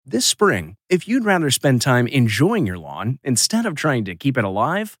This spring, if you'd rather spend time enjoying your lawn instead of trying to keep it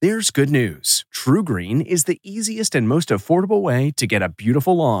alive, there's good news. True Green is the easiest and most affordable way to get a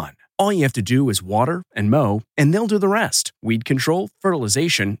beautiful lawn. All you have to do is water and mow, and they'll do the rest. Weed control,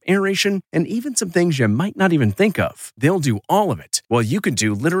 fertilization, aeration, and even some things you might not even think of. They'll do all of it, while you can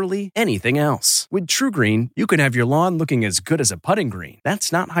do literally anything else. With True Green, you can have your lawn looking as good as a putting green.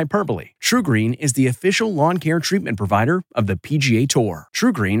 That's not hyperbole. True Green is the official lawn care treatment provider of the PGA Tour.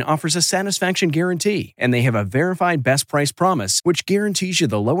 True Green offers a satisfaction guarantee, and they have a verified best price promise, which guarantees you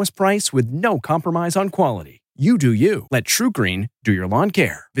the lowest price with no compromise on quality. You do you. Let True Green do your lawn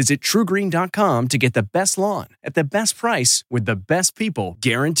care. Visit truegreen.com to get the best lawn at the best price with the best people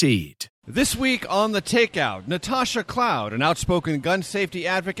guaranteed. This week on The Takeout, Natasha Cloud, an outspoken gun safety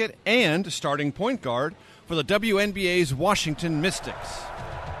advocate and starting point guard for the WNBA's Washington Mystics.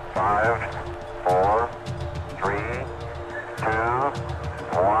 5, 4, 3, 2,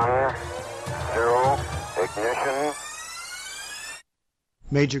 1, 0, ignition.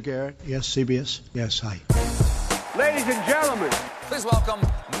 Major Garrett, yes, CBS, yes, hi. Ladies and gentlemen, please welcome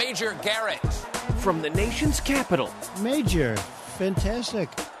Major Garrett. From the nation's capital, Major, fantastic.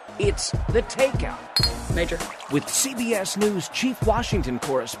 it's The Takeout. Major. With CBS News Chief Washington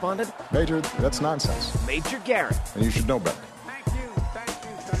Correspondent, Major, that's nonsense. Major Garrett. And you should know better. Thank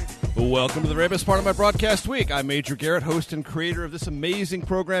you. Welcome to the very best part of my broadcast week. I'm Major Garrett, host and creator of this amazing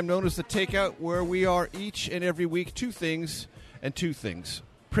program known as The Takeout, where we are each and every week two things and two things.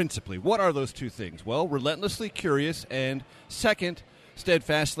 Principally, what are those two things? Well, relentlessly curious, and second,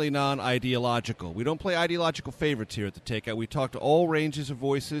 steadfastly non-ideological. We don't play ideological favorites here at The Takeout. We talk to all ranges of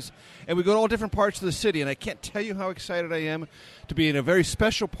voices, and we go to all different parts of the city, and I can't tell you how excited I am to be in a very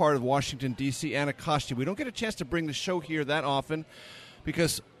special part of Washington, D.C., Anacostia. We don't get a chance to bring the show here that often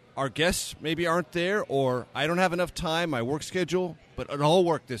because our guests maybe aren't there, or I don't have enough time, my work schedule, but it all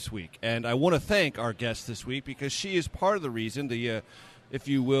worked this week. And I want to thank our guest this week because she is part of the reason, the if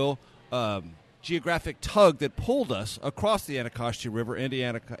you will, geographic tug that pulled us across the Anacostia River into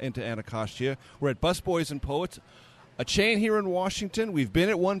Anacostia. We're at Busboys and Poets, a chain here in Washington. We've been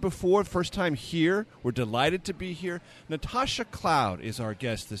at one before, first time here. We're delighted to be here. Natasha Cloud is our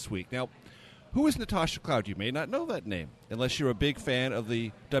guest this week. Now, who is Natasha Cloud? You may not know that name unless you're a big fan of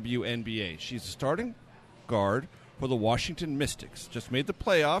the WNBA. She's a starting guard for the Washington Mystics. Just made the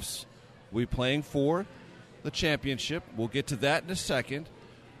playoffs. We're playing for the championship. We'll get to that in a second.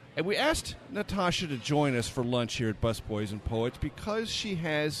 And we asked Natasha to join us for lunch here at Busboys and Poets because she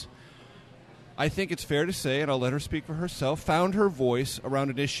has, I think it's fair to say, and I'll let her speak for herself, found her voice around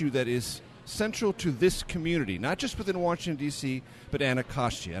an issue that is central to this community, not just within Washington, D.C., but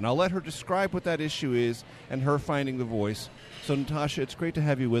Anacostia. And I'll let her describe what that issue is and her finding the voice. So, Natasha, it's great to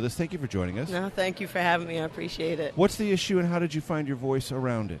have you with us. Thank you for joining us. No, thank you for having me. I appreciate it. What's the issue and how did you find your voice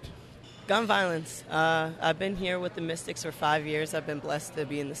around it? Gun violence. I've been here with the Mystics for 5 years. I've been blessed to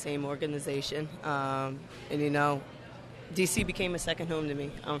be in the same organization. And, you know, D.C. became a second home to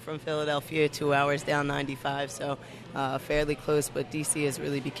me. I'm from Philadelphia, 2 hours down 95, so fairly close. But D.C. has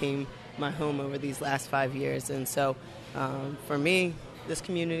really became my home over these last 5 years. And so for me, this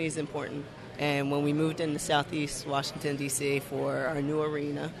community is important. And when we moved into Southeast Washington, D.C. for our new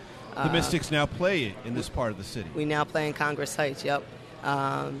arena. The Mystics now play in this part of the city. We now play in Congress Heights, yep.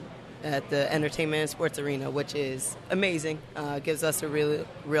 At the Entertainment and Sports Arena, which is amazing. Gives us a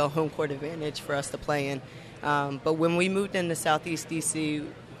real home court advantage for us to play in. But when we moved into Southeast D.C.,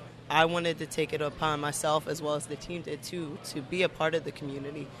 I wanted to take it upon myself, as well as the team did too, to be a part of the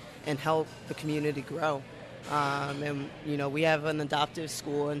community and help the community grow. And, you know, we have an adoptive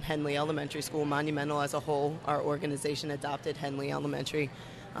school in Henley Elementary School, monumental as a whole. Our organization adopted Henley Elementary.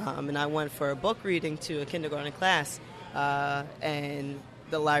 And I went for a book reading to a kindergarten class. And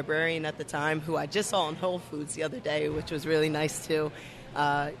the librarian at the time, who I just saw in Whole Foods the other day, which was really nice too,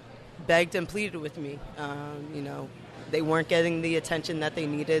 begged and pleaded with me. You know, they weren't getting the attention that they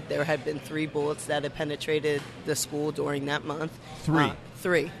needed. There had been 3 bullets that had penetrated the school during that month. 3?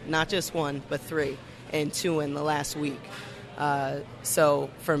 3, not just 1, but 3, and 2 in the last week. So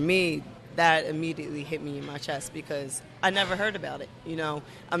for me, that immediately hit me in my chest because I never heard about it. You know,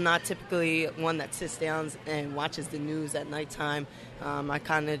 I'm not typically one that sits down and watches the news at nighttime. I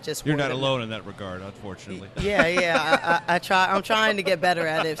kind of just... You're not alone in that regard, unfortunately. Yeah. I'm trying to get better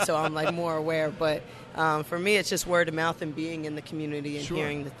at it, so I'm like more aware. But for me, it's just word of mouth and being in the community and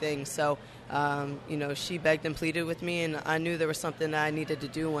hearing the things. So, you know, she begged and pleaded with me, and I knew there was something that I needed to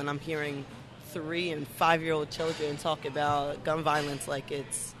do when I'm hearing 3- and 5-year-old children talk about gun violence like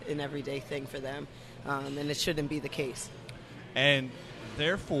it's an everyday thing for them, and it shouldn't be the case. And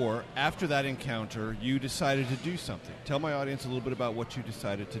Therefore, after that encounter, you decided to do something. Tell my audience a little bit about what you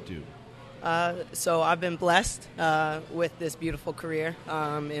decided to do. So I've been blessed with this beautiful career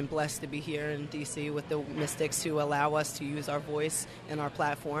and blessed to be here in D.C. with the Mystics to allow us to use our voice and our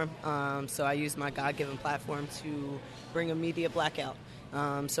platform. So I use my God-given platform to bring a media blackout.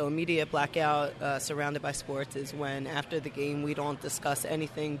 So a media blackout surrounded by sports is when after the game we don't discuss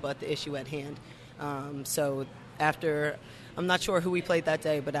anything but the issue at hand. So after, I'm not sure who we played that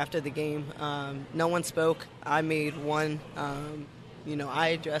day, but after the game, no one spoke. I made one. I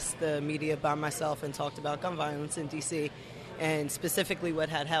addressed the media by myself and talked about gun violence in D.C. and specifically what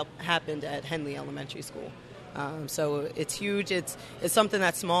had happened at Henley Elementary School. So it's huge. It's something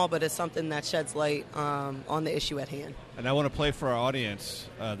that's small, but it's something that sheds light on the issue at hand. And I want to play for our audience.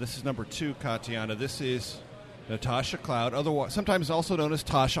 This is number 2, Katiana. This is Natasha Cloud, otherwise sometimes also known as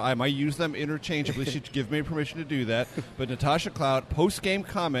Tasha. I might use them interchangeably. She'd give me permission to do that. But Natasha Cloud, post-game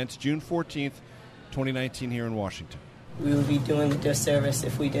comments, June 14th, 2019 here in Washington. We would be doing a disservice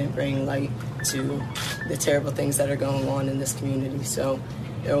if we didn't bring light to the terrible things that are going on in this community. So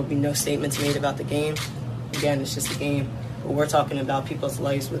there will be no statements made about the game. Again, it's just a game. But we're talking about people's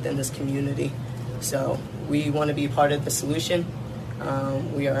lives within this community. So we want to be part of the solution.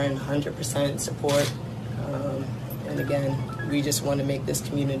 We are in 100% support. And again, we just want to make this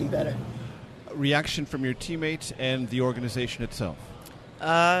community better. Reaction from your teammates and the organization itself?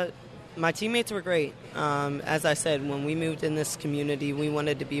 My teammates were great. As I said, when we moved in this community, we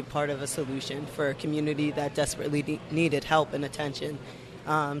wanted to be a part of a solution for a community that desperately needed help and attention.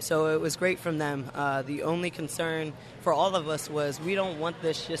 So it was great from them. The only concern for all of us was we don't want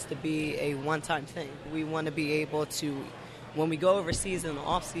this just to be a one-time thing. We want to be able to, when we go overseas in the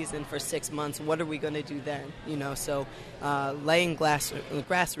off-season for 6 months, what are we going to do then? So laying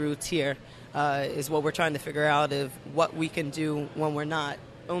grassroots here is what we're trying to figure out of what we can do when we're not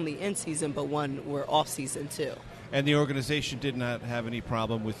only in season, but when we're off season too. And the organization did not have any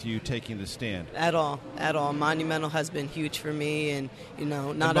problem with you taking the stand? At all. Monumental has been huge for me, and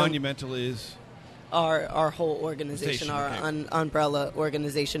not Monumental is our whole organization, our umbrella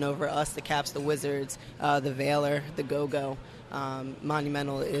organization over us, the Caps, the Wizards, the Valor, the Go-Go.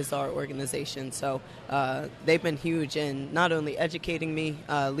 Monumental is our organization. So they've been huge in not only educating me,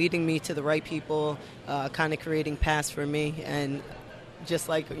 leading me to the right people, kind of creating paths for me, and just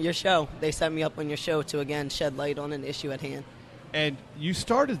like your show, they set me up on your show to, again, shed light on an issue at hand. And you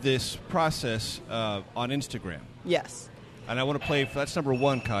started this process on Instagram. Yes. And I want to play, that's number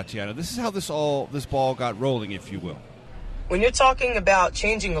 1, Katiana. This is how this ball got rolling, if you will. When you're talking about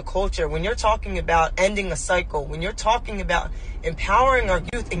changing a culture, when you're talking about ending a cycle, when you're talking about empowering our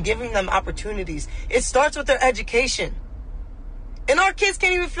youth and giving them opportunities, it starts with their education. And our kids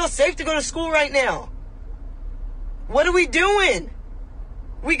can't even feel safe to go to school right now. What are we doing?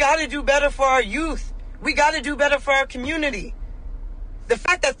 We got to do better for our youth. We got to do better for our community. The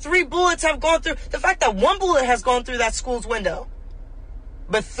fact that 3 bullets have gone through, the fact that 1 bullet has gone through that school's window,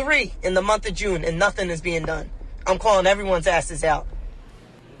 but 3 in the month of June and nothing is being done. I'm calling everyone's asses out.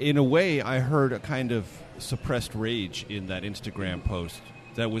 In a way, I heard a kind of suppressed rage in that Instagram post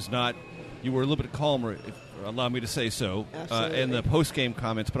that was not, you were a little bit calmer, if allow me to say so, in the post-game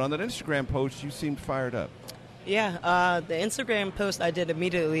comments, but on that Instagram post, you seemed fired up. Yeah, the Instagram post I did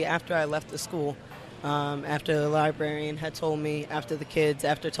immediately after I left the school, after the librarian had told me, after the kids,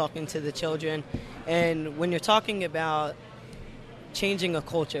 after talking to the children. And when you're talking about changing a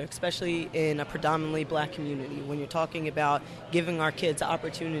culture, especially in a predominantly black community, when you're talking about giving our kids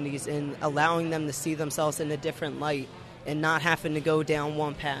opportunities and allowing them to see themselves in a different light and not having to go down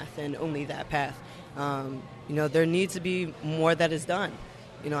one path and only that path, there needs to be more that is done.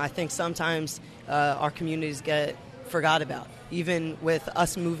 I think sometimes our communities get forgot about. Even with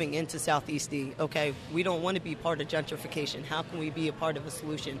us moving into Southeast D, okay, we don't want to be part of gentrification. How can we be a part of a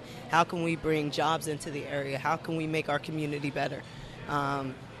solution? How can we bring jobs into the area? How can we make our community better?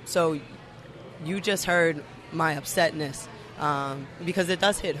 So you just heard my upsetness because it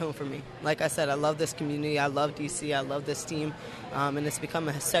does hit home for me. Like I said, I love this community. I love D.C. I love this team, and it's become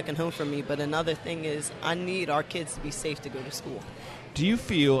a second home for me. But another thing is I need our kids to be safe to go to school. Do you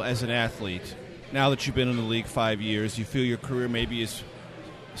feel as an athlete, now that you've been in the league 5 years, you feel your career maybe is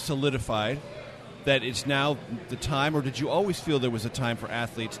solidified, that it's now the time, or did you always feel there was a time for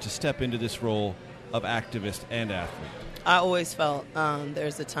athletes to step into this role of activist and athlete? I always felt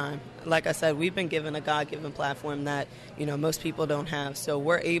there's a time. Like I said, we've been given a God-given platform that, most people don't have. So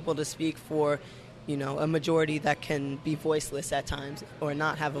we're able to speak for, a majority that can be voiceless at times or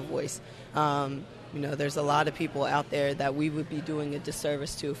not have a voice. There's a lot of people out there that we would be doing a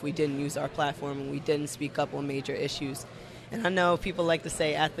disservice to if we didn't use our platform and we didn't speak up on major issues. And I know people like to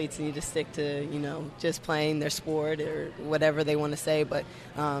say athletes need to stick to, just playing their sport or whatever they want to say, but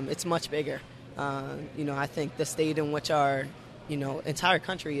it's much bigger. I think the state in which our, entire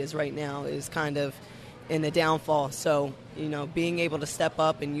country is right now is kind of in a downfall. So, being able to step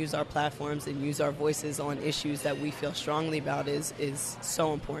up and use our platforms and use our voices on issues that we feel strongly about is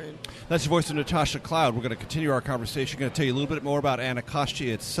so important. That's the voice of Natasha Cloud. We're going to continue our conversation. We're going to tell you a little bit more about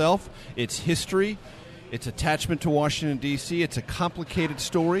Anacostia itself, its history, its attachment to Washington, D.C. It's a complicated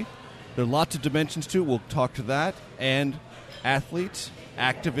story. There are lots of dimensions to it. We'll talk to that. And athletes,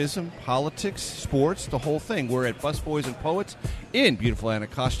 activism, politics, sports, the whole thing. We're at Busboys and Poets in beautiful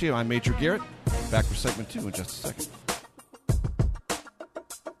Anacostia. I'm Major Garrett. Back for segment 2 in just a second.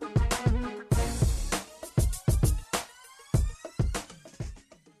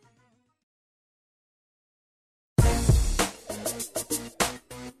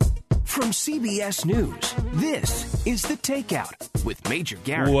 From CBS News, this is The Takeout with Major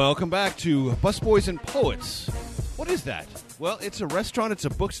Garrett. Welcome back to Busboys and Poets. What is that? Well, it's a restaurant, it's a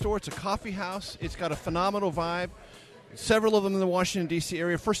bookstore, it's a coffee house. It's got a phenomenal vibe. Several of them in the Washington, D.C.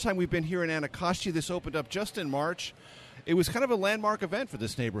 area. First time we've been here in Anacostia. This opened up just in March. It was kind of a landmark event for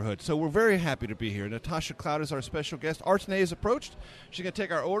this neighborhood, so we're very happy to be here. Natasha Cloud is our special guest. Artene has approached. She's going to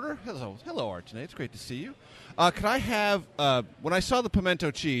take our order. Hello, Artene. It's great to see you. Could I have, when I saw the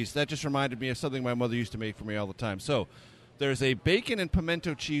pimento cheese, that just reminded me of something my mother used to make for me all the time. So there's a bacon and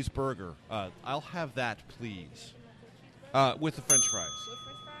pimento cheese burger. I'll have that, please, with the French fries.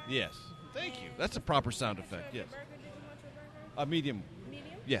 Yes. Thank you. That's a proper sound effect, yes. Medium.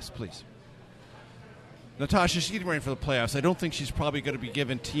 Medium? Yes, please. Natasha, she's getting ready for the playoffs. I don't think she's probably going to be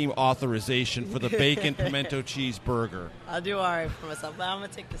given team authorization for the bacon pimento cheese burger. I'll do all right for myself, but I'm going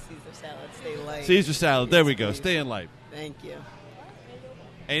to take the Caesar salad. Stay light. Caesar salad. There we go. Stay in light. Thank you.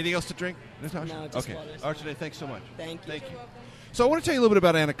 Anything else to drink, Natasha? No, just okay. water. Archie, thanks so much. Thank you. So I want to tell you a little bit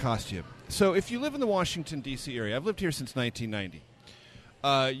about Anacostia. So if you live in the Washington, D.C. area, I've lived here since 1990.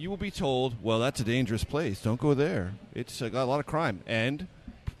 You will be told, well, that's a dangerous place. Don't go there. It's got a lot of crime. And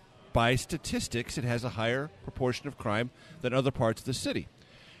by statistics, it has a higher proportion of crime than other parts of the city.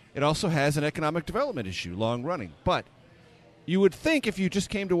 It also has an economic development issue, long running. But you would think if you just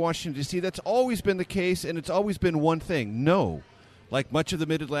came to Washington, D.C., that's always been the case, and it's always been one thing. No. Like much of the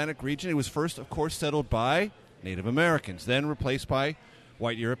Mid-Atlantic region, it was first, of course, settled by Native Americans, then replaced by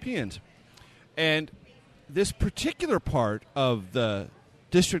white Europeans. And this particular part of the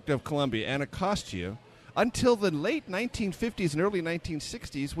District of Columbia, Anacostia, until the late 1950s and early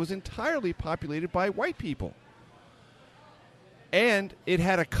 1960s, was entirely populated by white people. And it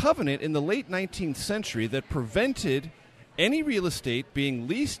had a covenant in the late 19th century that prevented any real estate being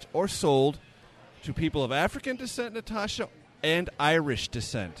leased or sold to people of African descent, Natasha, and Irish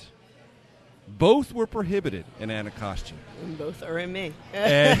descent. Both were prohibited in Anacostia. And both are in me.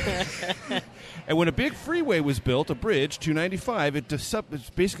 And when a big freeway was built, a bridge, 295,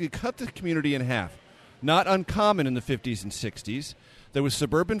 it basically cut the community in half. Not uncommon in the 50s and 60s. There was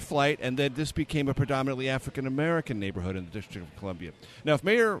suburban flight, and then this became a predominantly African-American neighborhood in the District of Columbia. Now, if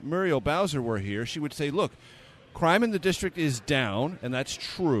Mayor Muriel Bowser were here, she would say, look, crime in the district is down, and that's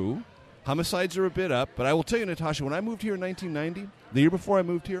true. Homicides are a bit up. But I will tell you, Natasha, when I moved here in 1990, the year before I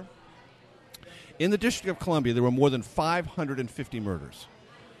moved here, in the District of Columbia, there were more than 550 murders.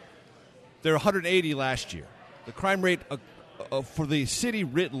 There were 180 last year. The crime rate for the city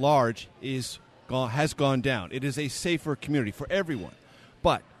writ large has gone down. It is a safer community for everyone.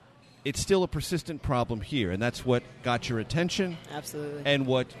 But it's still a persistent problem here, and that's what got your attention. Absolutely. And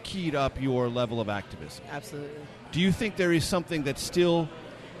what keyed up your level of activism. Absolutely. Do you think there is something that's still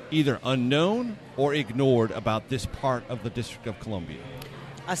either unknown or ignored about this part of the District of Columbia?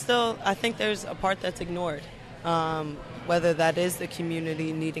 I think there's a part that's ignored, whether that is the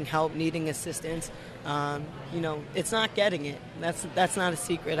community needing help, needing assistance. It's not getting it. That's not a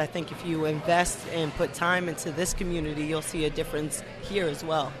secret. I think if you invest and put time into this community, you'll see a difference here as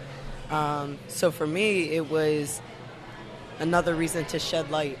well. So for me, it was another reason to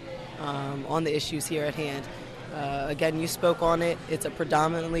shed light on the issues here at hand. Again, you spoke on it. It's a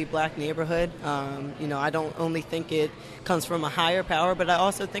predominantly black neighborhood. I don't only think it comes from a higher power, but I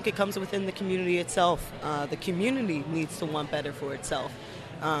also think it comes within the community itself. The community needs to want better for itself.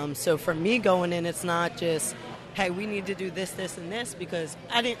 So for me going in, it's not just, hey, we need to do this, this, and this, because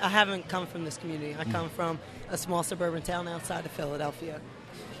I haven't come from this community. I come from a small suburban town outside of Philadelphia.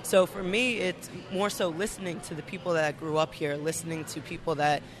 So for me, it's more so listening to the people that grew up here, listening to people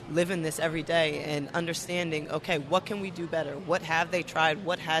that live in this every day, and understanding, okay, what can we do better? What have they tried?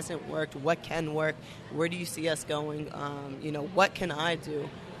 What hasn't worked? What can work? Where do you see us going? What can I do?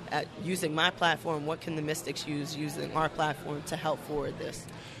 using my platform, what can the Mystics use using our platform to help forward this?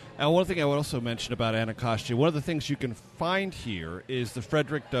 And one thing I would also mention about Anacostia, one of the things you can find here is the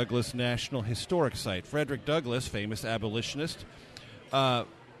Frederick Douglass National Historic Site. Frederick Douglass, famous abolitionist,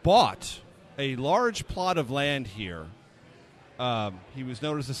 bought a large plot of land here. He was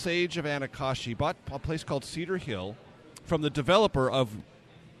known as the Sage of Anacostia. He bought a place called Cedar Hill from the developer of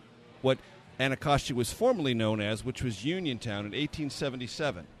what Anacostia was formerly known as, which was Uniontown, in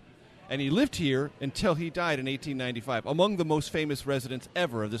 1877. And he lived here until he died in 1895, among the most famous residents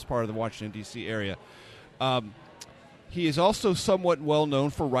ever of this part of the Washington, D.C. area. He is also somewhat well known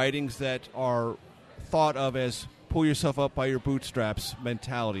for writings that are thought of as pull yourself up by your bootstraps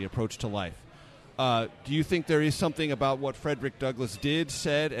mentality, approach to life. Do you think there is something about what Frederick Douglass did,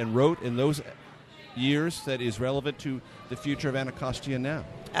 said, and wrote in those years that is relevant to the future of Anacostia now?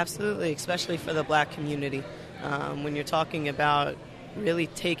 Absolutely, especially for the black community. When you're talking about really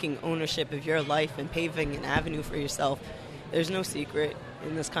taking ownership of your life and paving an avenue for yourself, there's no secret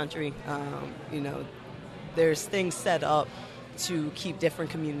in this country. There's things set up to keep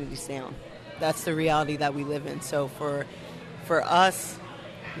different communities down. That's the reality that we live in. So for us,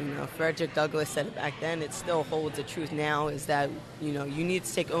 Frederick Douglass said it back then, it still holds the truth now, is that, you need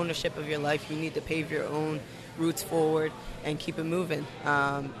to take ownership of your life. You need to pave your own routes forward and keep it moving.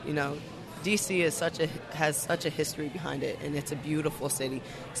 D.C. has such a history behind it, and it's a beautiful city,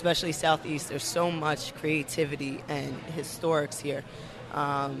 especially Southeast. There's so much creativity and historics here.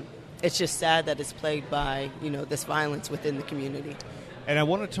 It's just sad that it's plagued by, this violence within the community. And I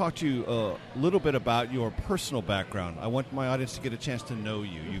want to talk to you a little bit about your personal background. I want my audience to get a chance to know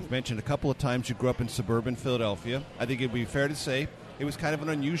you. You've mentioned a couple of times you grew up in suburban Philadelphia. I think it would be fair to say it was kind of an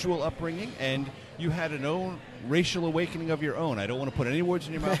unusual upbringing, and you had an own racial awakening of your own. I don't want to put any words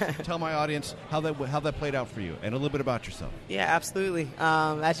in your mouth. Tell my audience how that played out for you, and a little bit about yourself. Yeah, absolutely.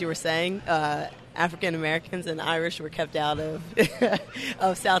 As you were saying, African Americans and Irish were kept out of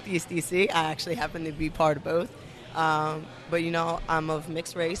of Southeast D.C. I actually happen to be part of both. But I'm of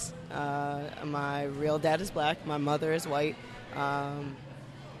mixed race. My real dad is black. My mother is white.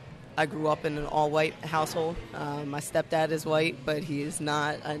 I grew up in an all-white household. My stepdad is white, but he is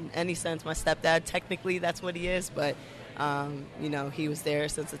not in any sense my stepdad. Technically, that's what he is, but he was there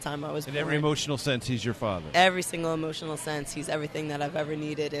since the time I was born. In every emotional sense, he's your father. Every single emotional sense, he's everything that I've ever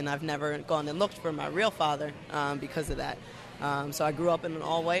needed, and I've never gone and looked for my real father because of that. So I grew up in an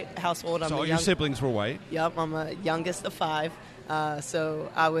all-white household. So all your siblings were white? Yep, I'm a youngest of 5.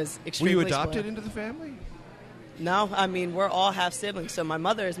 So I was extremely Were you adopted spoiled. into the family? No, I mean, we're all half siblings, so my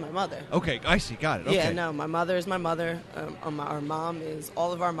mother is my mother. Okay, I see, got it. Okay. Yeah, no, my mother is my mother. Our mom is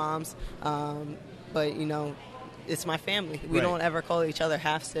all of our moms. But, it's my family. We don't ever call each other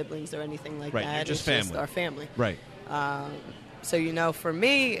half siblings or anything like that. You're just it's family. Just our family. Right. So, for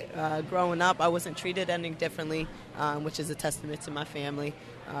me, growing up, I wasn't treated any differently, which is a testament to my family,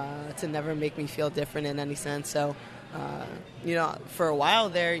 to never make me feel different in any sense. So, for a while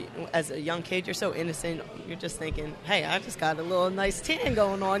there, as a young kid, you're so innocent. You're just thinking, hey, I just got a little nice tan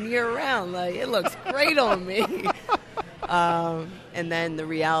going on year-round. Like, it looks great on me. And then the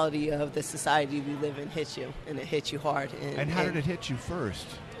reality of the society we live in hits you, and it hits you hard. And how did it hit you first?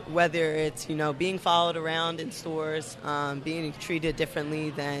 Whether it's, being followed around in stores, being treated differently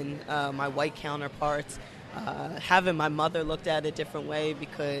than my white counterparts, having my mother looked at a different way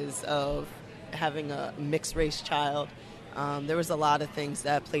because of having a mixed-race child. There was a lot of things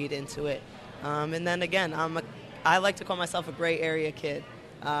that played into it. And then, again, I like to call myself a gray area kid.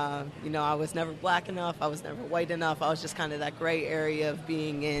 I was never black enough. I was never white enough. I was just kind of that gray area of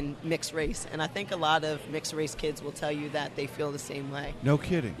being in mixed race. And I think a lot of mixed race kids will tell you that they feel the same way. No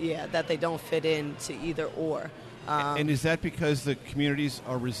kidding. Yeah, that they don't fit into either or. And is that because the communities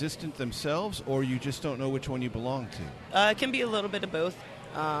are resistant themselves, or you just don't know which one you belong to? It can be a little bit of both.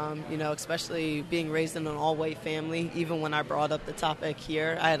 Especially being raised in an all-white family. Even when I brought up the topic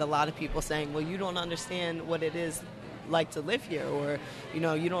here, I had a lot of people saying, well, you don't understand what it is like to live here, or,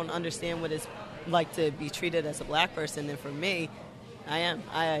 you don't understand what it's like to be treated as a black person. And for me, I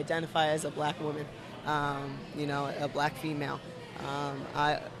identify as a black woman, a black female.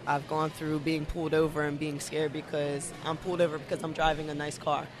 I've gone through being pulled over and being scared because I'm pulled over because I'm driving a nice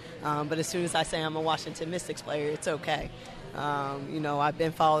car. But as soon as I say I'm a Washington Mystics player, it's okay. I've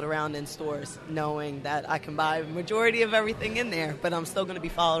been followed around in stores knowing that I can buy a majority of everything in there, but I'm still going to be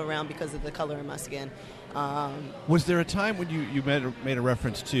followed around because of the color of my skin. Was there a time when you made a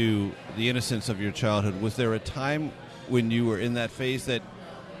reference to the innocence of your childhood? Was there a time when you were in that phase that,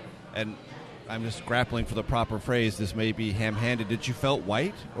 and I'm just grappling for the proper phrase, this may be ham-handed, that you felt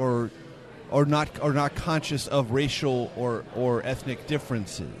white? Or are not conscious of racial or ethnic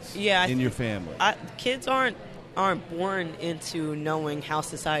differences in your family. Kids aren't born into knowing how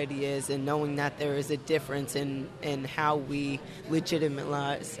society is and knowing that there is a difference in how we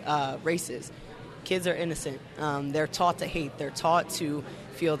legitimize races. Kids are innocent. They're taught to hate. They're taught to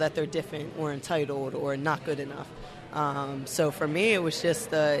feel that they're different or entitled or not good enough. So for me, it was just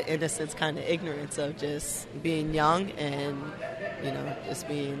the innocence, kind of ignorance of just being young and, just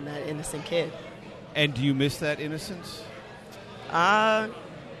being that innocent kid. And do you miss that innocence?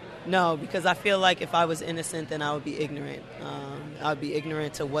 No, because I feel like if I was innocent, then I would be ignorant. I would be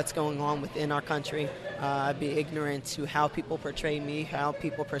ignorant to what's going on within our country. I'd be ignorant to how people portray me, how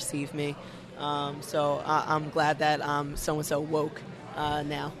people perceive me. So I'm glad that I'm so-and-so woke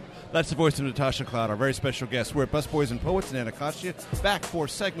now. That's the voice of Natasha Cloud, our very special guest. We're at Busboys and Poets in Anacostia. Back for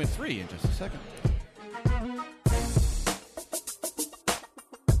segment 3 in just a second.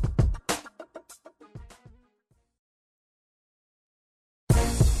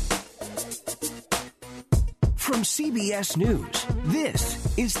 From CBS News,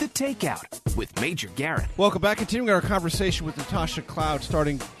 this is The Takeout with Major Garrett. Welcome back. Continuing our conversation with Natasha Cloud,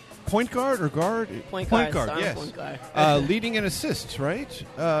 starting point guard or guard? Point guard, yes. Point guard. Leading in assists, right?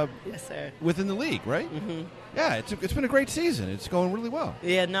 Yes, sir. Within the league, right? Mm-hmm. Yeah, it's been a great season. It's going really well.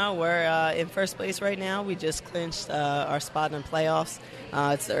 Yeah, no, we're in first place right now. We just clinched our spot in playoffs.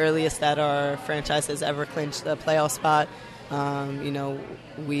 It's the earliest that our franchise has ever clinched a playoff spot.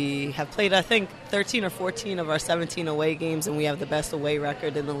 We have played, I think, 13 or 14 of our 17 away games, and we have the best away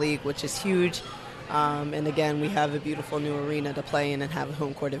record in the league, which is huge. And again, we have a beautiful new arena to play in and have a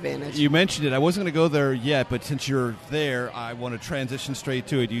home court advantage. You mentioned it. I wasn't going to go there yet, but since you're there, I want to transition straight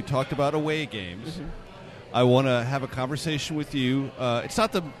to it. You talked about away games. Mm-hmm. I want to have a conversation with you. It's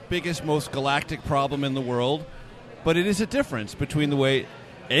not the biggest, most galactic problem in the world, but it is a difference between the way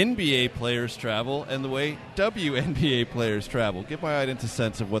NBA players travel and the way WNBA players travel. Give my audience a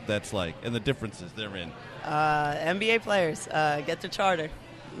sense of what that's like and the differences therein. NBA players get the charter.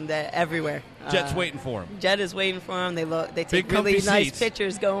 They're everywhere. Jet's waiting for them. Jet is waiting for them. They take big, really nice seats.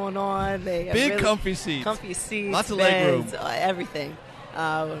 Pictures going on. They have big really comfy seats. Comfy seats. Lots of beds, leg room. Everything.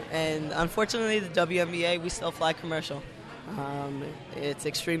 And unfortunately, the WNBA, we still fly commercial. It's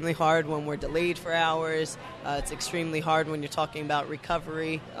extremely hard when we're delayed for hours. It's extremely hard when you're talking about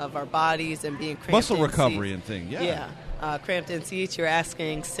recovery of our bodies and being cramped muscle in recovery seats. And thing. Yeah. Cramped in seats. You're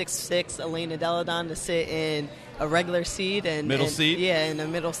asking 6'6" Elena Deladon to sit in a regular seat and middle seat. Yeah, in a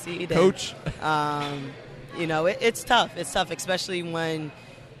middle seat. Coach. And, it's tough. It's tough, especially when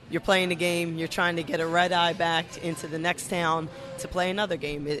you're playing a game, you're trying to get a red eye back into the next town to play another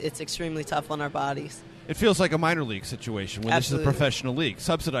game. It's extremely tough on our bodies. It feels like a minor league situation when Absolutely. This is a professional league,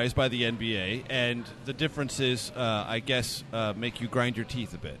 subsidized by the NBA, and the differences, I guess, make you grind your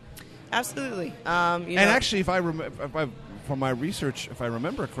teeth a bit. Absolutely. And actually, from my research, if I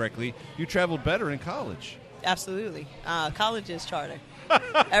remember correctly, you traveled better in college. Absolutely. College is charter.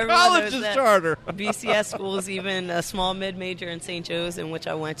 College is charter. BCS schools, even a small mid-major in St. Joe's, in which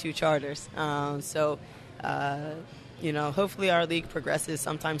I went to, charters. Hopefully our league progresses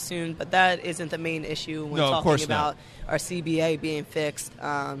sometime soon, but that isn't the main issue when talking about our CBA being fixed.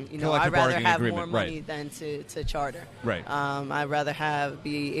 I'd rather have more money than to charter. Right. I'd rather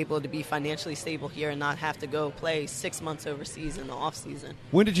be able to be financially stable here and not have to go play 6 months overseas in the off season.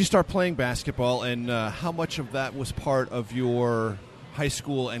 When did you start playing basketball, and how much of that was part of your high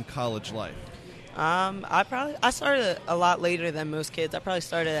school and college life? I started a lot later than most kids. I probably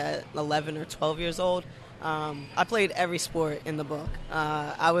started at 11 or 12 years old. I played every sport in the book.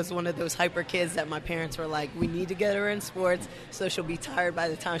 I was one of those hyper kids that my parents were like, we need to get her in sports so she'll be tired by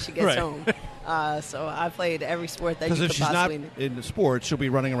the time she gets home. So I played every sport that you could possibly. Because if she's not in sports, she'll be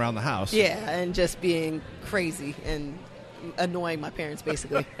running around the house. Yeah, and just being crazy and annoying my parents,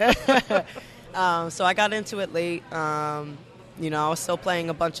 basically. So I got into it late. I was still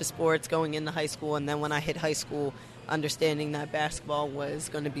playing a bunch of sports going into high school, and then when I hit high school, understanding that basketball was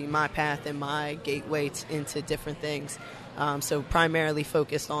going to be my path and my gateway into different things. So primarily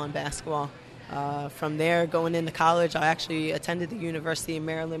focused on basketball. From there, going into college, I actually attended the University of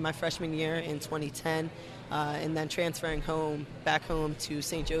Maryland my freshman year in 2010, and then transferring back home to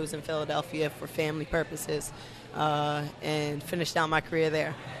St. Joe's in Philadelphia for family purposes, and finished out my career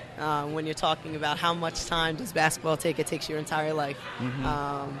there. When you're talking about how much time does basketball take, it takes your entire life.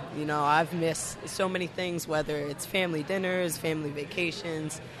 Mm-hmm. I've missed so many things, whether it's family dinners, family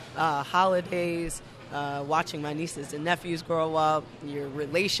vacations, holidays, watching my nieces and nephews grow up, your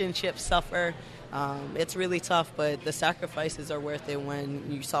relationships suffer. It's really tough, but the sacrifices are worth it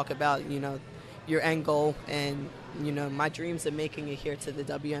when you talk about, your end goal and my dreams of making it here to the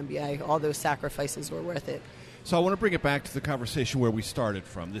WNBA, all those sacrifices were worth it. So I want to bring it back to the conversation where we started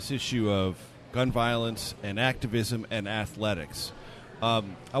from, this issue of gun violence and activism and athletics. I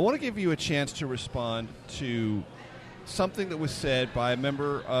want to give you a chance to respond to something that was said by a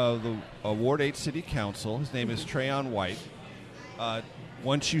member of the Ward 8 City Council. His name is Trayon White.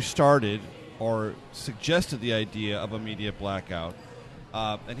 Once you started or suggested the idea of a media blackout,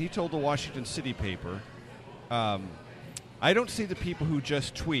 and he told the Washington City paper, I don't see the people who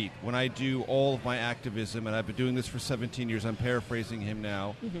just tweet when I do all of my activism, and I've been doing this for 17 years. I'm paraphrasing him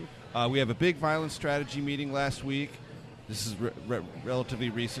now. We have a big violence strategy meeting last week. This is relatively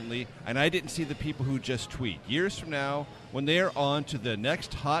recently, and I didn't see the people who just tweet. Years from now, when they are on to the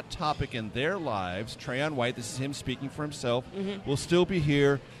next hot topic in their lives, Trayon White, this is him speaking for himself, will still be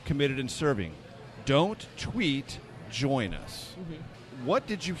here, committed and serving. Don't tweet, join us. What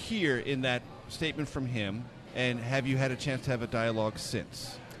did you hear in that statement from him, and have you had a chance to have a dialogue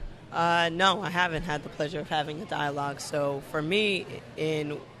since? No, I haven't had the pleasure of having a dialogue. So for me,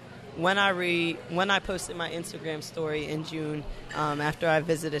 when I posted my Instagram story in June, after I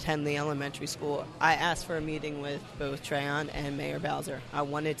visited Henley Elementary School, I asked for a meeting with both Trayon and Mayor Bowser. I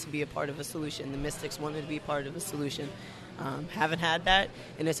wanted to be a part of a solution. The Mystics wanted to be part of a solution. Haven't had that,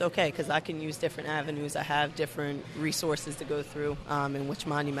 and it's okay because I can use different avenues. I have different resources to go through, in which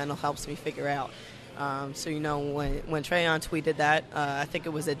Monumental helps me figure out. So, when Trayon tweeted that, I think it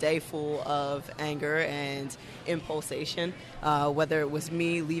was a day full of anger and impulsation, whether it was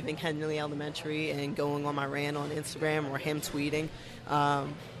me leaving Henley Elementary and going on my rant on Instagram or him tweeting.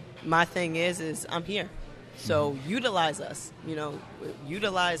 My thing is I'm here. So utilize us,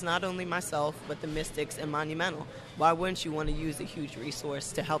 utilize not only myself, but the Mystics and Monumental. Why wouldn't you want to use a huge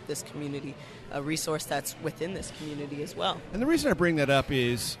resource to help this community, a resource that's within this community as well? And the reason I bring that up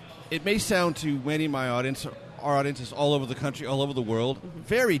is it may sound to many of my audience, our audiences all over the country, all over the world,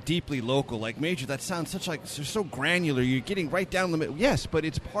 very deeply local. Like, Major, that sounds they're so granular. You're getting right down the middle. Yes, but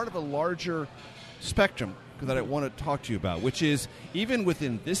it's part of a larger spectrum that I want to talk to you about, which is even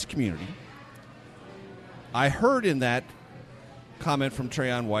within this community. I heard in that comment from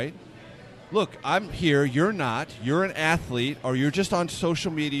Trayon White, look, I'm here, you're not, you're an athlete, or you're just on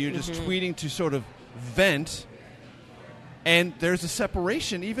social media, you're just tweeting to sort of vent, and there's a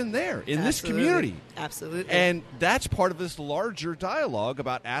separation even there in this community. Absolutely. And that's part of this larger dialogue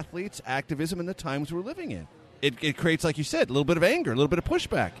about athletes, activism, and the times we're living in. It creates, like you said, a little bit of anger, a little bit of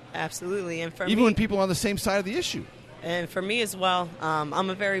pushback. Absolutely. And for even when people are on the same side of the issue. And for me as well, I'm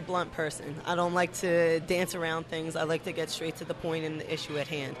a very blunt person. I don't like to dance around things. I like to get straight to the point in the issue at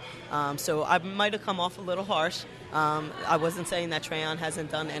hand. So I might have come off a little harsh. I wasn't saying that Trayon hasn't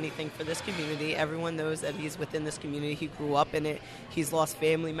done anything for this community. Everyone knows that he's within this community. He grew up in it. He's lost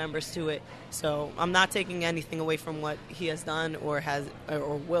family members to it. So I'm not taking anything away from what he has done or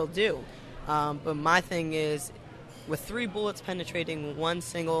will do. But my thing is, with 3 bullets penetrating one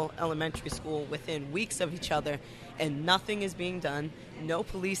single elementary school within weeks of each other, and nothing is being done, no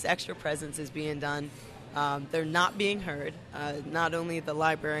police extra presence is being done, they're not being heard, not only the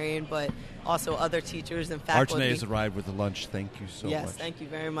librarian, but also other teachers and faculty. Arjane has arrived with the lunch. Thank you so much. Yes, thank you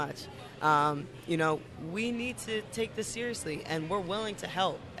very much. We need to take this seriously, and we're willing to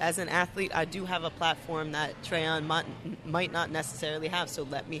help. As an athlete, I do have a platform that Trayon might not necessarily have, so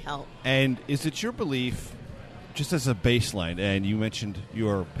let me help. And is it your belief, just as a baseline, and you mentioned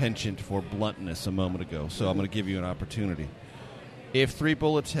your penchant for bluntness a moment ago, so I'm going to give you an opportunity. If 3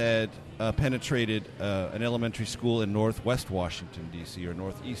 bullets had penetrated an elementary school in northwest Washington, D.C., or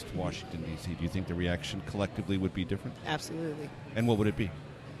northeast Washington, D.C., do you think the reaction collectively would be different? Absolutely. And what would it be?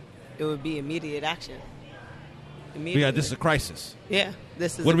 It would be immediate action. Yeah, this is a crisis. Yeah,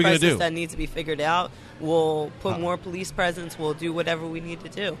 this is what a are we crisis gonna do? That needs to be figured out. We'll put more police presence. We'll do whatever we need to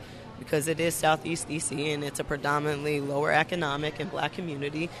do. Because it is Southeast D.C. and it's a predominantly lower economic and black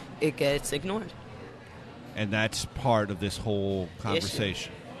community, it gets ignored. And that's part of this whole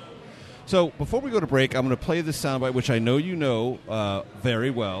conversation. So before we go to break, I'm going to play this soundbite, which I know you know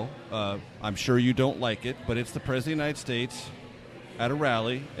very well. I'm sure you don't like it, but it's the President of the United States at a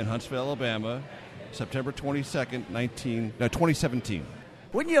rally in Huntsville, Alabama, September 22nd, 2017.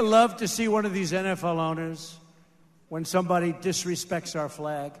 Wouldn't you love to see one of these NFL owners, when somebody disrespects our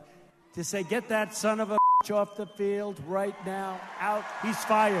flag, to say, get that son of a bitch off the field right now, out, he's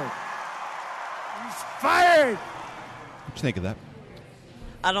fired. He's fired! What do you think of that?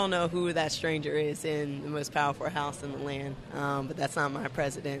 I don't know who that stranger is in the most powerful house in the land, but that's not my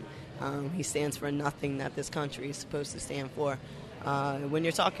president. He stands for nothing that this country is supposed to stand for. When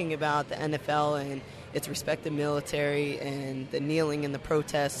you're talking about the NFL and its respected military and the kneeling and the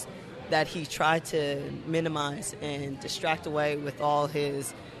protests, that he tried to minimize and distract away with all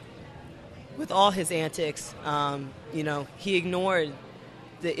his antics. He ignored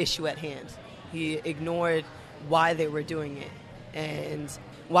the issue at hand. He ignored why they were doing it. And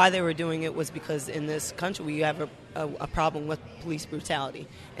why they were doing it was because in this country we have a problem with police brutality,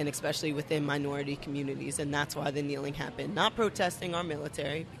 and especially within minority communities, and that's why the kneeling happened. Not protesting our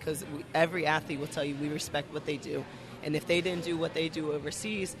military, because every athlete will tell you we respect what they do. And if they didn't do what they do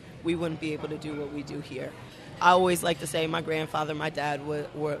overseas, we wouldn't be able to do what we do here. I always like to say my grandfather, my dad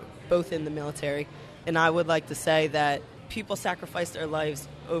were both in the military, and I would like to say that people sacrifice their lives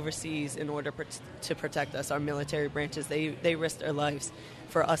overseas in order to protect us. Our military branches, they risk their lives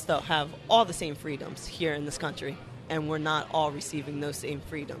for us to have all the same freedoms here in this country, and we're not all receiving those same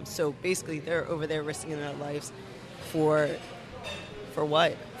freedoms. So basically, they're over there risking their lives for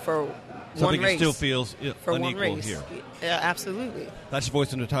what? For something one race. That still feels for unequal one race. here. Yeah, absolutely. That's the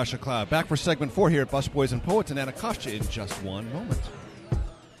voice of Natasha Cloud. Back for segment 4 here at Busboys and Poets and Natasha in just one moment.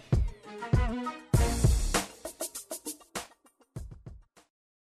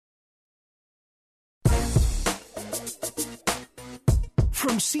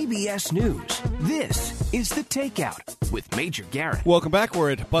 From CBS News, this is The Takeout with Major Garrett. Welcome back.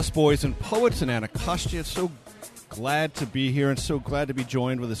 We're at Busboys and Poets and Natasha. So glad to be here and so glad to be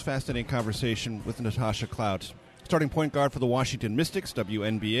joined with this fascinating conversation with Natasha Cloud, starting point guard for the Washington Mystics,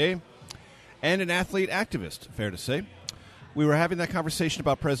 WNBA, and an athlete activist, fair to say. We were having that conversation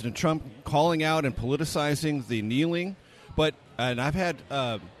about President Trump calling out and politicizing the kneeling, and I've had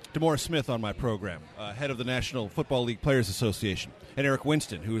DeMaurice Smith on my program, head of the National Football League Players Association, and Eric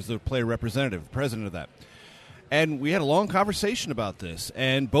Winston, who is the player representative, president of that. And we had a long conversation about this,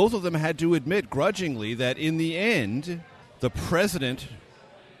 and both of them had to admit grudgingly that in the end, the president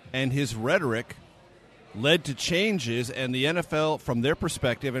and his rhetoric led to changes, and the NFL, from their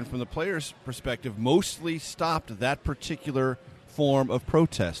perspective and from the players' perspective, mostly stopped that particular form of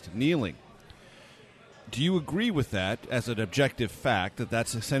protest, kneeling. Do you agree with that as an objective fact, that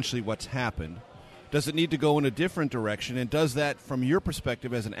that's essentially what's happened? Does it need to go in a different direction? And does that, from your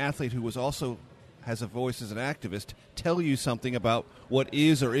perspective as an athlete who was also has a voice as an activist, tell you something about what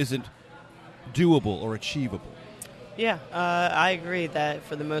is or isn't doable or achievable? Yeah, I agree that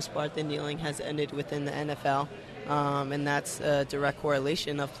for the most part the kneeling has ended within the NFL, and that's a direct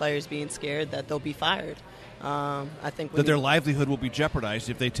correlation of players being scared that they'll be fired. I think that their livelihood will be jeopardized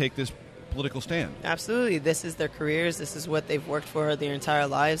if they take this political stand. Absolutely. This is their careers. This is what they've worked for their entire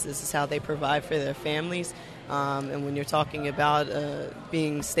lives. This is how they provide for their families. And when you're talking about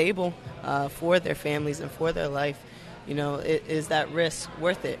being stable for their families and for their life, is that risk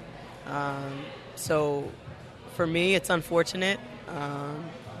worth it? So for me, it's unfortunate.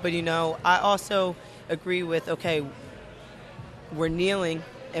 But, I also agree with, okay, we're kneeling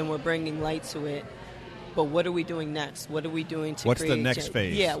and we're bringing light to it. But what are we doing next? What are we doing to What's create the next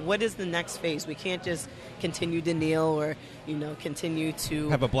phase? Yeah, what is the next phase? We can't just continue to kneel or, continue to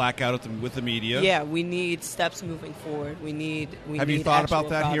have a blackout with the media. Yeah, we need steps moving forward. We need Have you thought about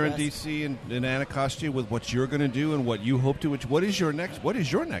that progress here in D.C. and in Anacostia with what you're going to do and what you hope to? What is your next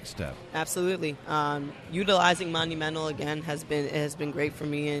step? Absolutely. Utilizing Monumental again has been great for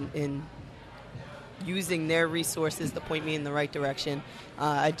me in using their resources to point me in the right direction.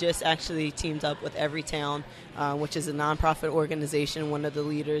 I just actually teamed up with Everytown, which is a nonprofit organization, one of the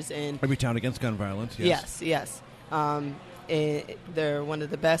leaders in Everytown Against Gun Violence. Yes. They're one of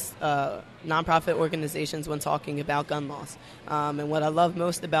the best nonprofit organizations when talking about gun laws. And what I love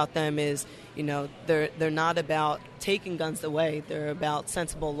most about them is, they're not about taking guns away. They're about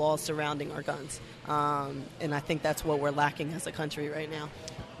sensible laws surrounding our guns. And I think that's what we're lacking as a country right now.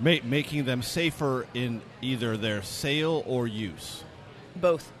 Making them safer in either their sale or use?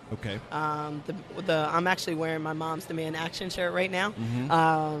 Both. Okay. I'm actually wearing my mom's Demand Action shirt right now.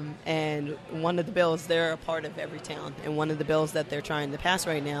 Mm-hmm. And one of the bills, they're a part of Everytown. And one of the bills that they're trying to pass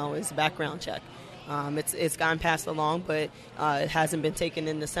right now is a background check. It's gotten passed along, but it hasn't been taken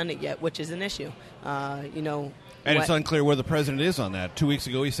in the Senate yet, which is an issue. And it's unclear where the president is on that. 2 weeks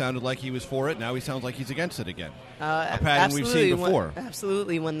ago, he sounded like he was for it. Now he sounds like he's against it again. A pattern we've seen before.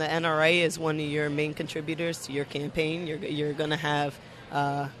 Absolutely. When the NRA is one of your main contributors to your campaign, you're going to have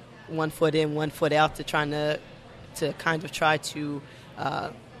 1 foot in, 1 foot out to try to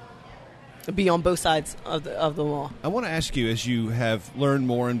be on both sides of the law. I want to ask you, as you have learned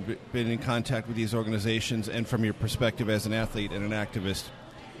more and been in contact with these organizations, and from your perspective as an athlete and an activist,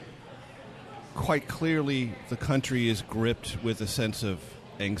 quite clearly the country is gripped with a sense of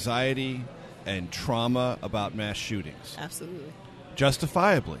anxiety and trauma about mass shootings. Absolutely.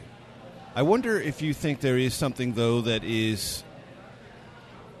 Justifiably. I wonder if you think there is something, though, that is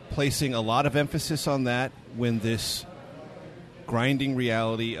placing a lot of emphasis on that when this grinding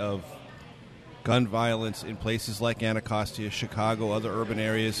reality of gun violence in places like Anacostia, Chicago, other urban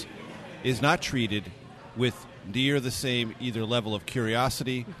areas is not treated with near the same either level of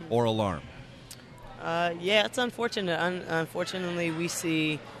curiosity or alarm? Yeah, it's unfortunate. Unfortunately, we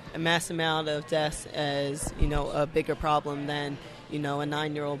see a mass amount of deaths as, a bigger problem than, a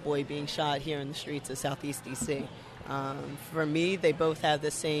 9-year-old boy being shot here in the streets of Southeast D.C. For me, they both have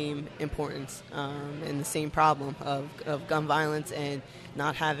the same importance and the same problem of gun violence and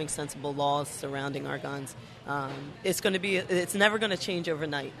not having sensible laws surrounding our guns. It's never going to change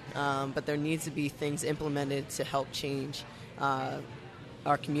overnight, but there needs to be things implemented to help change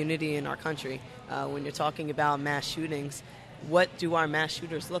our community and our country. When you're talking about mass shootings, what do our mass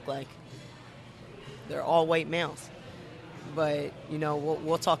shooters look like? They're all white males. But,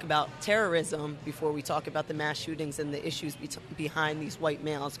 we'll talk about terrorism before we talk about the mass shootings and the issues behind these white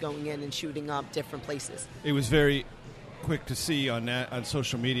males going in and shooting up different places. It was very quick to see on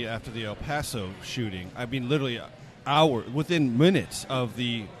social media after the El Paso shooting. I mean, literally within minutes of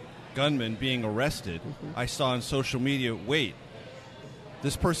the gunman being arrested, I saw on social media, wait,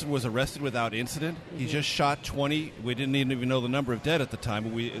 this person was arrested without incident. He just shot 20. We didn't even know the number of dead at the time.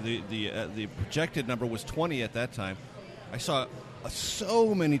 But the projected number was 20 at that time. I saw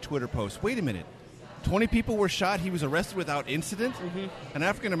so many Twitter posts. Wait a minute. 20 people were shot. He was arrested without incident? An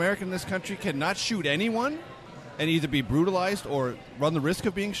African-American in this country cannot shoot anyone and either be brutalized or run the risk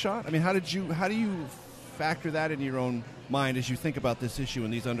of being shot? I mean, how do you factor that in your own mind as you think about this issue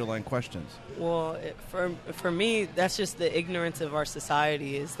and these underlying questions? Well, for me, that's just the ignorance of our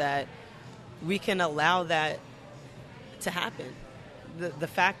society, is that we can allow that to happen. The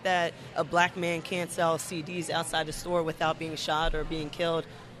fact that a black man can't sell CDs outside a store without being shot or being killed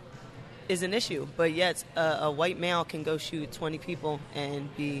is an issue. But yet a white male can go shoot 20 people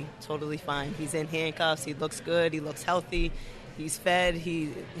and be totally fine. He's in handcuffs. He looks good. He looks healthy. He's fed.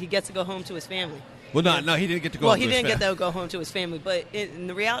 He gets to go home to his family. Well, no, he didn't get to go home to his family. Well, he didn't get to go home to his family. But in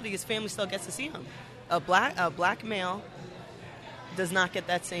the reality, his family still gets to see him. A black male does not get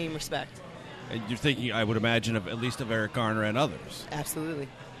that same respect. And you're thinking, I would imagine, of at least of Eric Garner and others. Absolutely.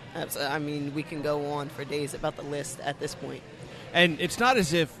 I mean, we can go on for days about the list at this point. And it's not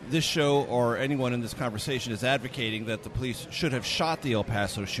as if this show or anyone in this conversation is advocating that the police should have shot the El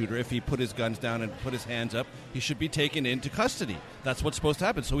Paso shooter. If he put his guns down and put his hands up, he should be taken into custody. That's what's supposed to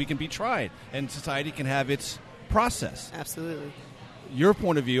happen, so he can be tried and society can have its process. Absolutely. Your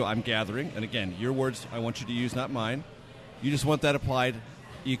point of view, I'm gathering, and again, your words I want you to use, not mine. You just want that applied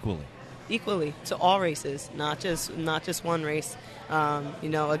equally. Equally to all races, not just one race.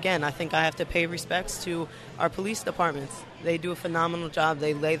 Again, I think I have to pay respects to our police departments. They do a phenomenal job.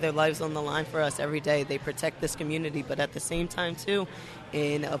 They lay their lives on the line for us every day. They protect this community, but at the same time, too,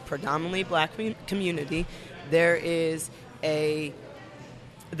 in a predominantly black community, there is a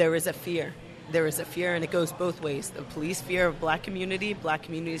fear. There is a fear, and it goes both ways. The police fear of black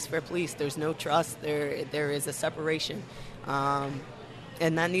communities fear police. There's no trust. There is a separation.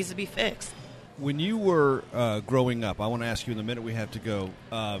 And that needs to be fixed. When you were growing up, I want to ask you in the minute we have to go,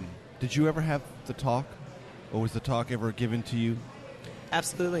 did you ever have the talk? Or was the talk ever given to you?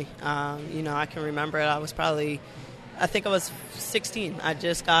 Absolutely. I can remember it. I think I was 16. I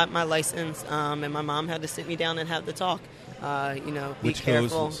just got my license, and my mom had to sit me down and have the talk. Be Which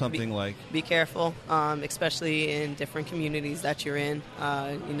careful. Goes something like? Be careful, especially in different communities that you're in.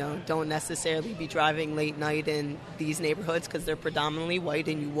 Don't necessarily be driving late night in these neighborhoods because they're predominantly white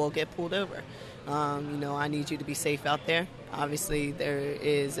and you will get pulled over. I need you to be safe out there. Obviously, there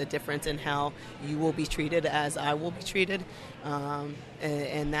is a difference in how you will be treated as I will be treated.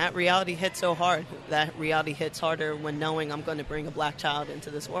 And that reality hits so hard. That reality hits harder when knowing I'm going to bring a black child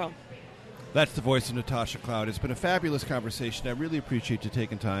into this world. That's the voice of Natasha Cloud. It's been a fabulous conversation. I really appreciate you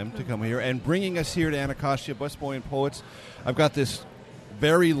taking time to come here and bringing us here to Anacostia, Busboy and Poets. I've got this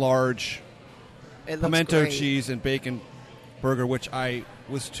very large pimento cheese and bacon burger, which I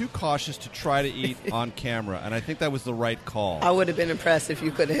was too cautious to try to eat on camera, and I think that was the right call. I would have been impressed if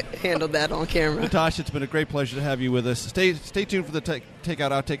you could have handled that on camera. Natasha, it's been a great pleasure to have you with us. Stay tuned for the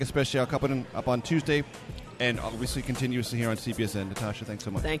Takeout Outtake Especial coming up on Tuesday, and obviously continuously here on CBSN. Natasha, thanks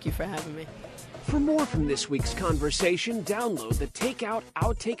so much. Thank you for having me. For more from this week's conversation, download the Takeout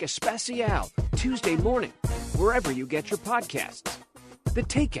Outtake Especial Tuesday morning, wherever you get your podcasts. The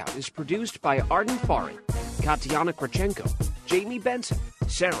Takeout is produced by Arden Farin, Katiana Krachenko, Jamie Benson,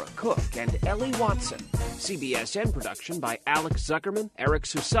 Sarah Cook, and Ellie Watson. CBSN production by Alex Zuckerman, Eric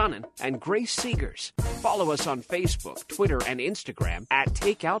Susanen, and Grace Seegers. Follow us on Facebook, Twitter, and Instagram at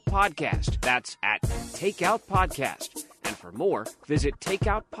Takeout Podcast. That's at Takeout Podcast. And For more, visit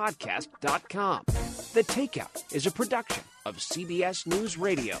takeoutpodcast.com. The Takeout is a production of CBS News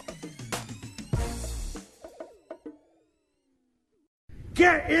Radio.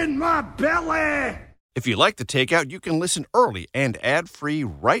 Get in my belly! If you like The Takeout, you can listen early and ad-free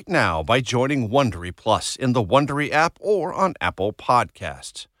right now by joining Wondery Plus in the Wondery app or on Apple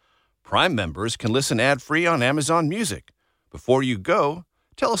Podcasts. Prime members can listen ad-free on Amazon Music. Before you go,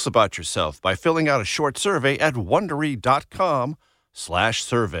 tell us about yourself by filling out a short survey at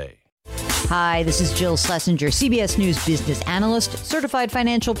Wondery.com/survey. Hi, this is Jill Schlesinger, CBS News business analyst, certified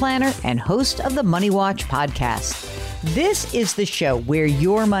financial planner, and host of the Money Watch podcast. This is the show where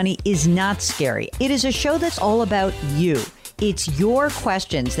your money is not scary. It is a show that's all about you. It's your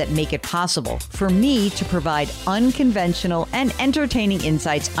questions that make it possible for me to provide unconventional and entertaining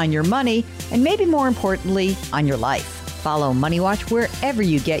insights on your money, and maybe more importantly, on your life. Follow Money Watch wherever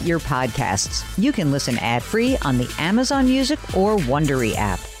you get your podcasts. You can listen ad-free on the Amazon Music or Wondery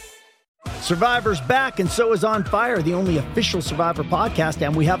app. Survivor's back, and so is On Fire, the only official Survivor podcast,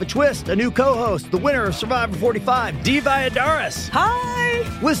 and we have a twist, a new co-host, the winner of Survivor 45, Dee Valladares.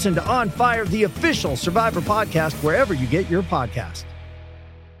 Hi! Listen to On Fire, the official Survivor podcast, wherever you get your podcasts.